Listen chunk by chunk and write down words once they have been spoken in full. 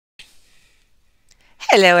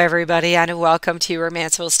Hello everybody and welcome to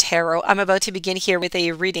Romancefull's Tarot. I'm about to begin here with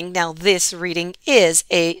a reading. Now this reading is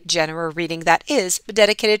a general reading that is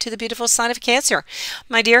dedicated to the beautiful sign of Cancer.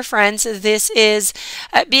 My dear friends, this is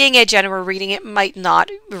being a general reading. It might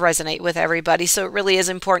not resonate with everybody, so it really is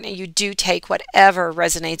important that you do take whatever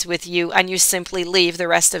resonates with you and you simply leave the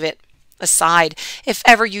rest of it aside. If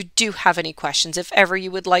ever you do have any questions, if ever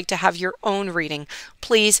you would like to have your own reading,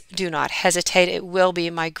 please do not hesitate. It will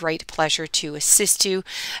be my great pleasure to assist you.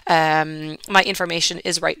 My information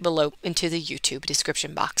is right below into the YouTube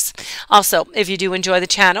description box. Also, if you do enjoy the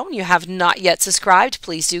channel and you have not yet subscribed,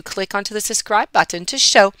 please do click onto the subscribe button to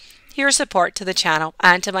show your support to the channel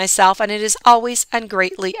and to myself, and it is always and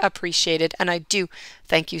greatly appreciated, and I do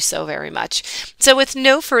thank you so very much. So with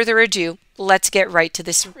no further ado, let's get right to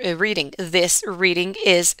this reading. This reading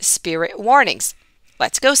is Spirit Warnings.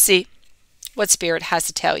 Let's go see what Spirit has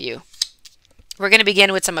to tell you. We're going to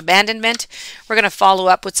begin with some abandonment, we're going to follow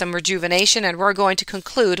up with some rejuvenation, and we're going to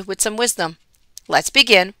conclude with some wisdom. Let's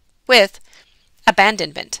begin with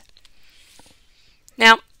abandonment.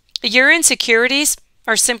 Now, your insecurities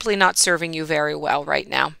are simply not serving you very well right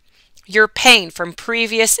now. Your pain from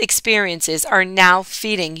previous experiences are now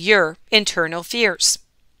feeding your internal fears.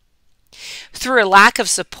 Through a lack of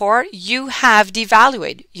support, you have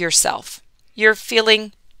devalued yourself. You're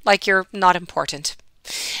feeling like you're not important,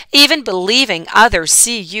 even believing others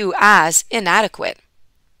see you as inadequate.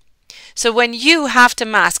 So when you have to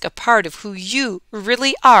mask a part of who you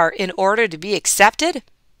really are in order to be accepted,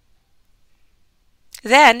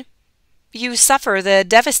 then you suffer the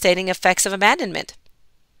devastating effects of abandonment.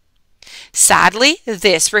 Sadly,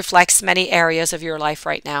 this reflects many areas of your life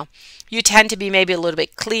right now. You tend to be maybe a little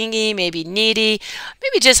bit clingy, maybe needy,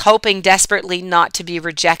 maybe just hoping desperately not to be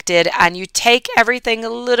rejected, and you take everything a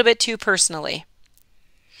little bit too personally.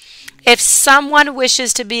 If someone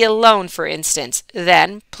wishes to be alone, for instance,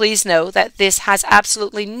 then please know that this has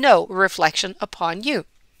absolutely no reflection upon you.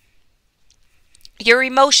 Your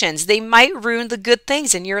emotions, they might ruin the good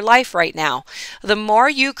things in your life right now. The more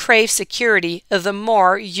you crave security, the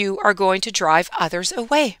more you are going to drive others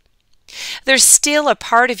away. There's still a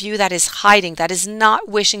part of you that is hiding, that is not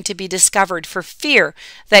wishing to be discovered for fear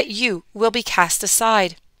that you will be cast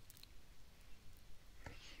aside.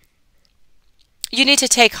 You need to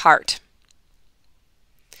take heart.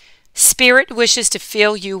 Spirit wishes to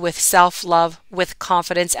fill you with self-love, with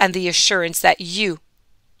confidence, and the assurance that you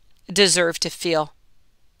deserve to feel.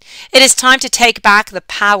 It is time to take back the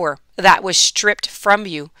power that was stripped from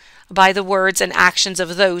you by the words and actions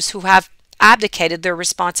of those who have abdicated their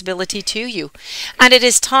responsibility to you. And it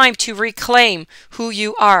is time to reclaim who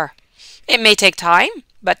you are. It may take time,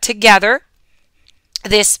 but together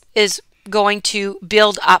this is going to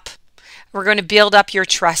build up. We're going to build up your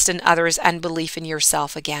trust in others and belief in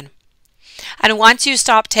yourself again. And once you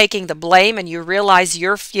stop taking the blame and you realize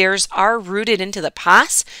your fears are rooted into the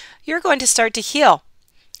past, you're going to start to heal.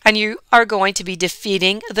 And you are going to be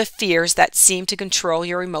defeating the fears that seem to control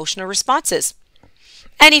your emotional responses.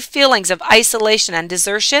 Any feelings of isolation and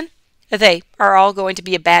desertion, they are all going to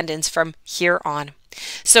be abandoned from here on.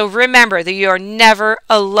 So remember that you are never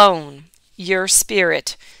alone. Your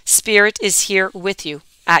spirit is here with you,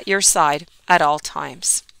 at your side at all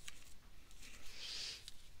times.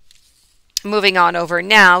 Moving on over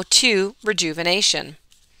now to rejuvenation.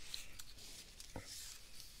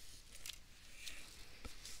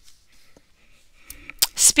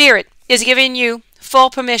 Spirit is giving you full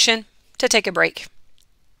permission to take a break.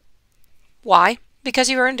 Why? Because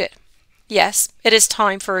you earned it. Yes, it is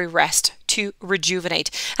time for a rest, to rejuvenate,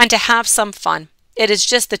 and to have some fun. It is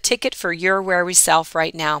just the ticket for your weary self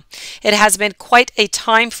right now. It has been quite a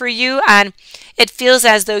time for you, and it feels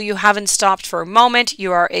as though you haven't stopped for a moment.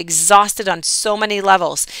 You are exhausted on so many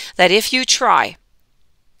levels that if you try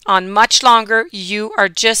on much longer, you are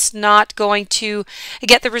just not going to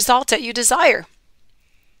get the result that you desire.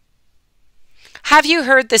 Have you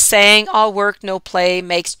heard the saying, all work, no play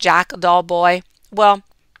makes Jack a dull boy? Well,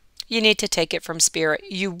 you need to take it from Spirit.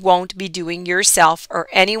 You won't be doing yourself or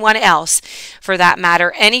anyone else, for that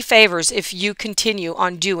matter, any favors if you continue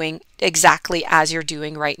on doing exactly as you're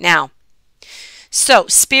doing right now. So,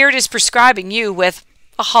 Spirit is prescribing you with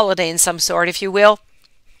a holiday in some sort, if you will.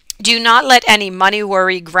 Do not let any money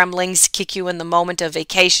worry gremlins kick you in the moment of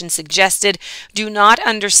vacation suggested. Do not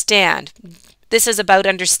understand. This is about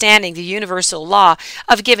understanding the universal law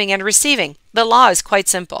of giving and receiving. The law is quite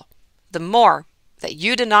simple. The more that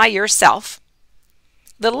you deny yourself,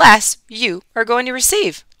 the less you are going to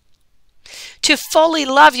receive. To fully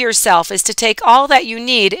love yourself is to take all that you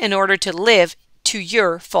need in order to live to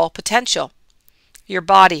your full potential. Your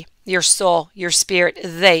body, your soul, your spirit,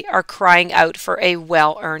 they are crying out for a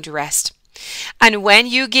well-earned rest. And when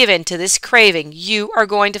you give in to this craving, you are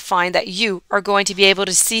going to find that you are going to be able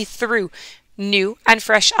to see through new and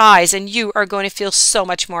fresh eyes, and you are going to feel so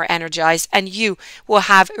much more energized, and you will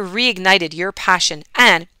have reignited your passion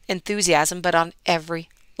and enthusiasm, but on every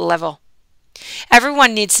level.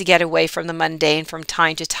 Everyone needs to get away from the mundane from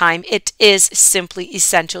time to time. It is simply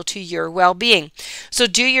essential to your well-being. So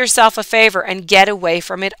do yourself a favor and get away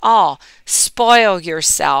from it all. Spoil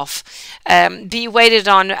yourself. Be weighted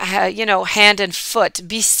on, hand and foot.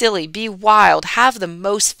 Be silly. Be wild. Have the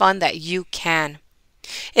most fun that you can.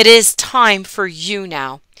 It is time for you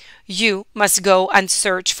now. You must go and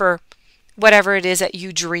search for whatever it is that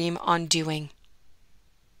you dream on doing.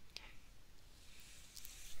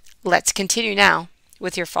 Let's continue now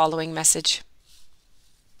with your following message.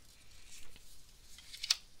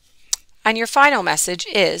 And your final message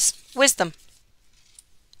is wisdom.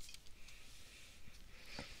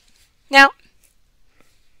 Now,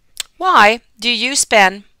 why do you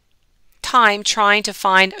spend time trying to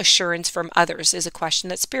find assurance from others is a question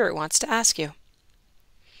that Spirit wants to ask you.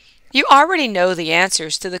 You already know the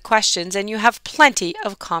answers to the questions and you have plenty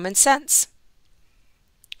of common sense.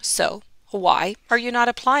 So, why are you not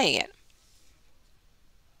applying it?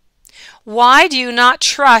 Why do you not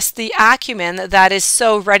trust the acumen that is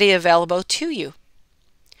so ready available to you?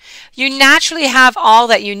 You naturally have all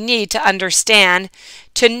that you need to understand,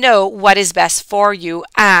 to know what is best for you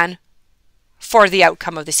and for the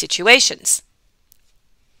outcome of the situations.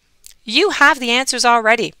 You have the answers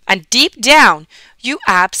already, and deep down, you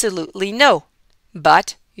absolutely know,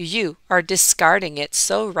 but you are discarding it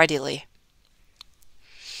so readily.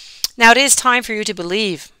 Now it is time for you to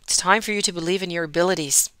believe. It's time for you to believe in your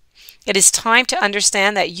abilities. It is time to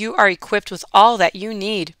understand that you are equipped with all that you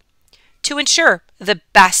need to ensure the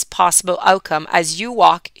best possible outcome as you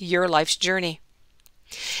walk your life's journey.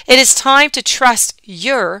 It is time to trust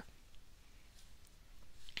your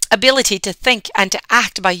ability to think and to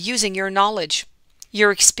act by using your knowledge,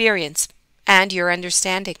 your experience, and your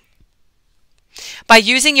understanding. By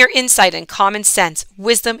using your insight and common sense,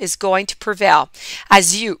 wisdom is going to prevail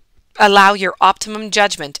as you allow your optimum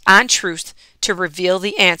judgment and truth to reveal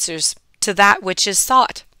the answers to that which is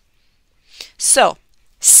sought. So,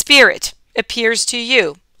 Spirit appears to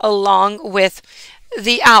you, along with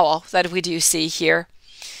the owl that we do see here,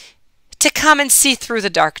 to come and see through the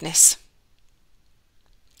darkness.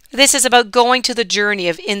 This is about going to the journey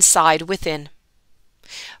of inside within.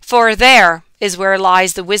 For there is where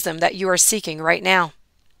lies the wisdom that you are seeking right now.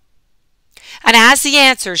 And as the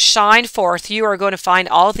answers shine forth, you are going to find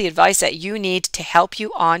all the advice that you need to help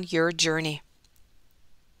you on your journey.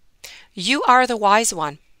 You are the wise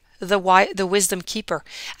one, the wisdom keeper,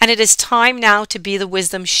 and it is time now to be the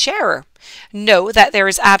wisdom sharer. Know that there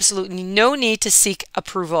is absolutely no need to seek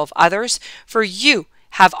approval of others, for you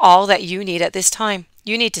have all that you need at this time.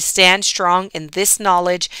 You need to stand strong in this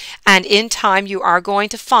knowledge, and in time you are going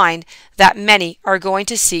to find that many are going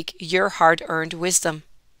to seek your hard-earned wisdom.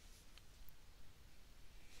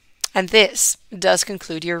 And this does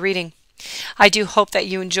conclude your reading. I do hope that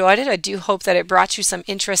you enjoyed it. I do hope that it brought you some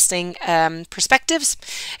interesting perspectives.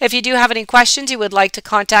 If you do have any questions you would like to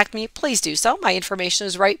contact me, please do so. My information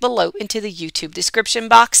is right below into the YouTube description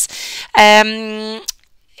box.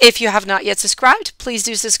 If you have not yet subscribed, please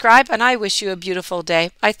do subscribe, and I wish you a beautiful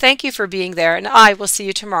day. I thank you for being there, and I will see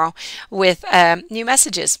you tomorrow with new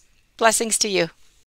messages. Blessings to you.